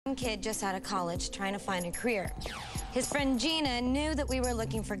kid just out of college trying to find a career. His friend Gina knew that we were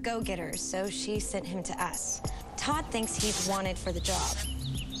looking for go-getters, so she sent him to us. Todd thinks he's wanted for the job.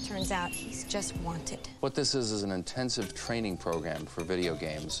 Turns out he's just wanted. What this is an intensive training program for video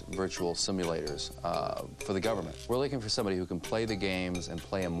games, virtual simulators, for the government. We're looking for somebody who can play the games and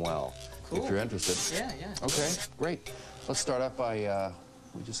play them well. Cool. If you're interested. Yeah. Okay, great. Let's start out by,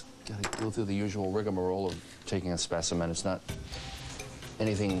 we just gotta go through the usual rigmarole of taking a specimen. It's not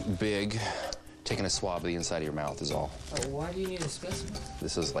anything big. Taking a swab of the inside of your mouth is all. Oh, why do you need a specimen?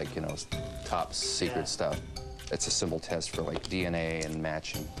 This is like, you know, top secret stuff. It's a simple test for like DNA and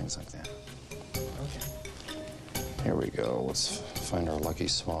matching, things like that. Okay. Here we go. Let's find our lucky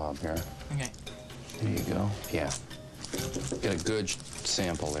swab here. Okay. There you go. Yeah. Get a good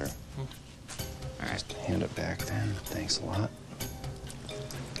sample there. All right. Just hand it back then. Thanks a lot.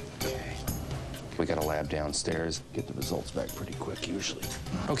 Okay. We got a lab downstairs. Get the results back pretty quick, usually.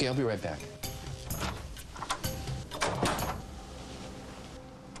 Okay, I'll be right back.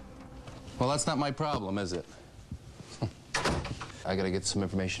 Well, that's not my problem, is it? I gotta get some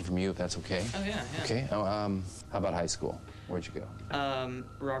information from you, if that's okay. Oh, yeah. Okay. Oh, how about high school? Where'd you go?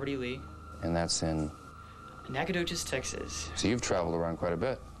 Robert E. Lee. And that's in? Nacogdoches, Texas. So you've traveled around quite a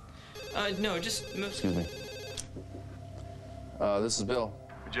bit. No, just... Excuse me. This is Bill.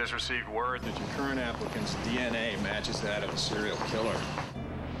 We just received word that your current applicant's DNA matches that of a serial killer.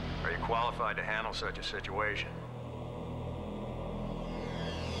 Are you qualified to handle such a situation?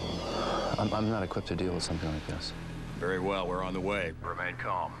 I'm not equipped to deal with something like this. Very well, we're on the way. Remain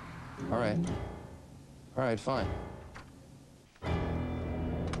calm. All right. All right, fine.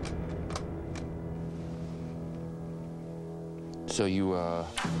 So you,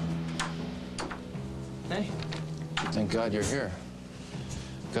 Hey. Thank God you're here.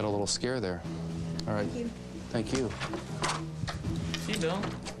 Got a little scare there. All right. Thank you. Thank you. See, Bill.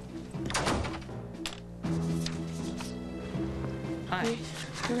 Hi.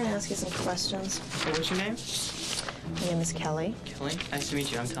 I'm gonna ask you some questions. Hey, what's your name? My name is Kelly. Kelly. Nice to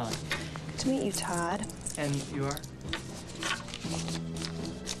meet you. I'm Todd. Good to meet you, Todd. And you are?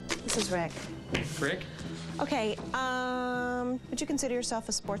 This is Rick. Rick? Okay, would you consider yourself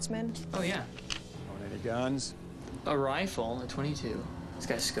a sportsman? Oh, yeah. Own any guns? A rifle, a .22. It's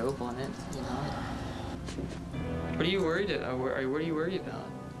got a scope on it, you know. What are you worried about? What are you worried about?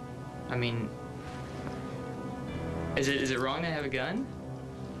 I mean, is it wrong to have a gun?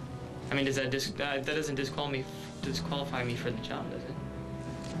 I mean, does that that doesn't disqualify me for the job, does it?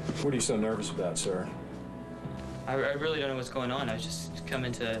 What are you so nervous about, sir? I really don't know what's going on. I was just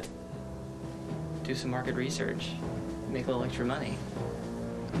coming to do some market research, make a little extra money.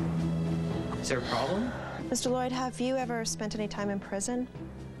 Is there a problem? Mr. Lloyd, have you ever spent any time in prison?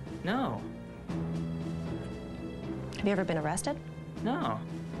 No. Have you ever been arrested? No.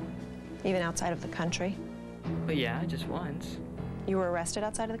 Even outside of the country? But yeah, just once. You were arrested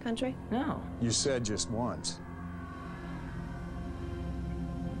outside of the country? No. You said just once.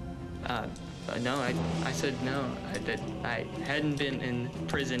 No, I said no, that I hadn't been in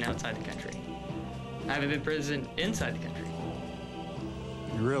prison outside the country. I haven't been in prison inside the country.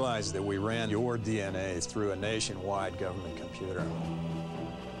 You realize that we ran your DNA through a nationwide government computer.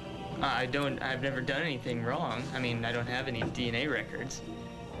 I've never done anything wrong. I mean, I don't have any DNA records.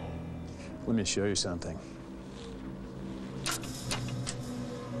 Let me show you something.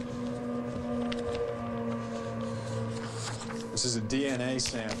 This is a DNA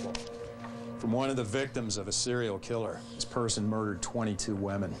sample from one of the victims of a serial killer. This person murdered 22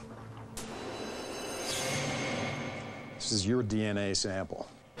 women. This is your DNA sample.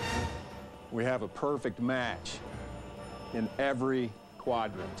 We have a perfect match in every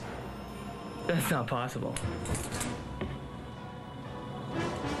quadrant. That's not possible.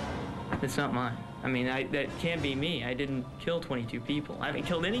 It's not mine. I mean, that can't be me. I didn't kill 22 people. I haven't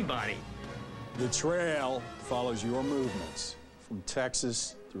killed anybody. The trail follows your movements from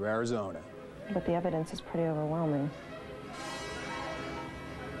Texas through Arizona. But the evidence is pretty overwhelming.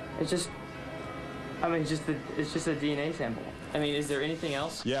 It's just a DNA sample. I mean, is there anything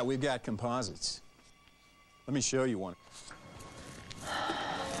else? Yeah, we've got composites. Let me show you one.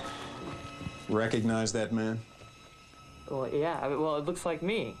 Recognize that man? Well, yeah. Well, it looks like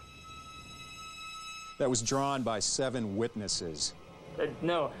me. That was drawn by 7 witnesses.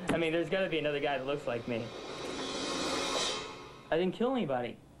 No, I mean, there's got to be another guy that looks like me. I didn't kill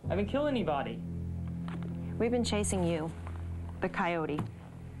anybody. I haven't killed anybody. We've been chasing you, the coyote,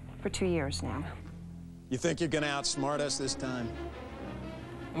 for 2 years now. You think you're gonna outsmart us this time?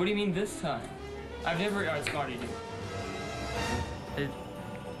 What do you mean this time? I've never outsmarted you.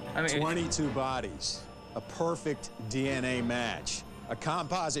 I mean, 22 bodies, a perfect DNA match, A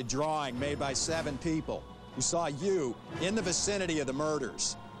composite drawing made by 7 people who saw you in the vicinity of the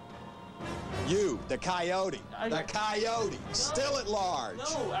murders. You, the coyote. The coyote, still at large.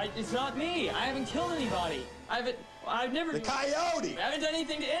 No, it's not me. I haven't killed anybody. I've never... The coyote! I haven't done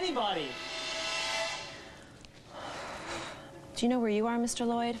anything to anybody. Do you know where you are, Mr.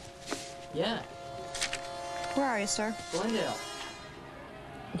 Lloyd? Yeah, Where are you, sir? Glendale.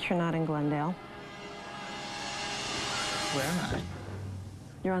 You're not in Glendale. Where am I?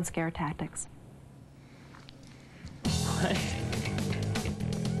 You're on Scare Tactics. What?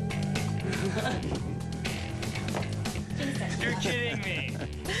 You're kidding me.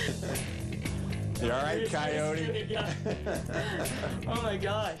 You all right, coyote? Oh my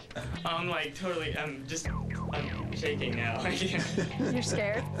gosh. I'm like totally, I'm shaking now. You're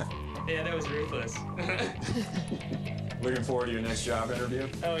scared? Yeah, that was ruthless. Looking forward to your next job interview?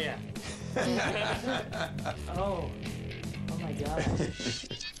 Oh yeah. Oh my gosh.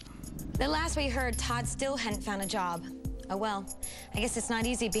 The last we heard, Todd still hadn't found a job. Oh well, I guess it's not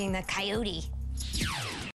easy being the coyote.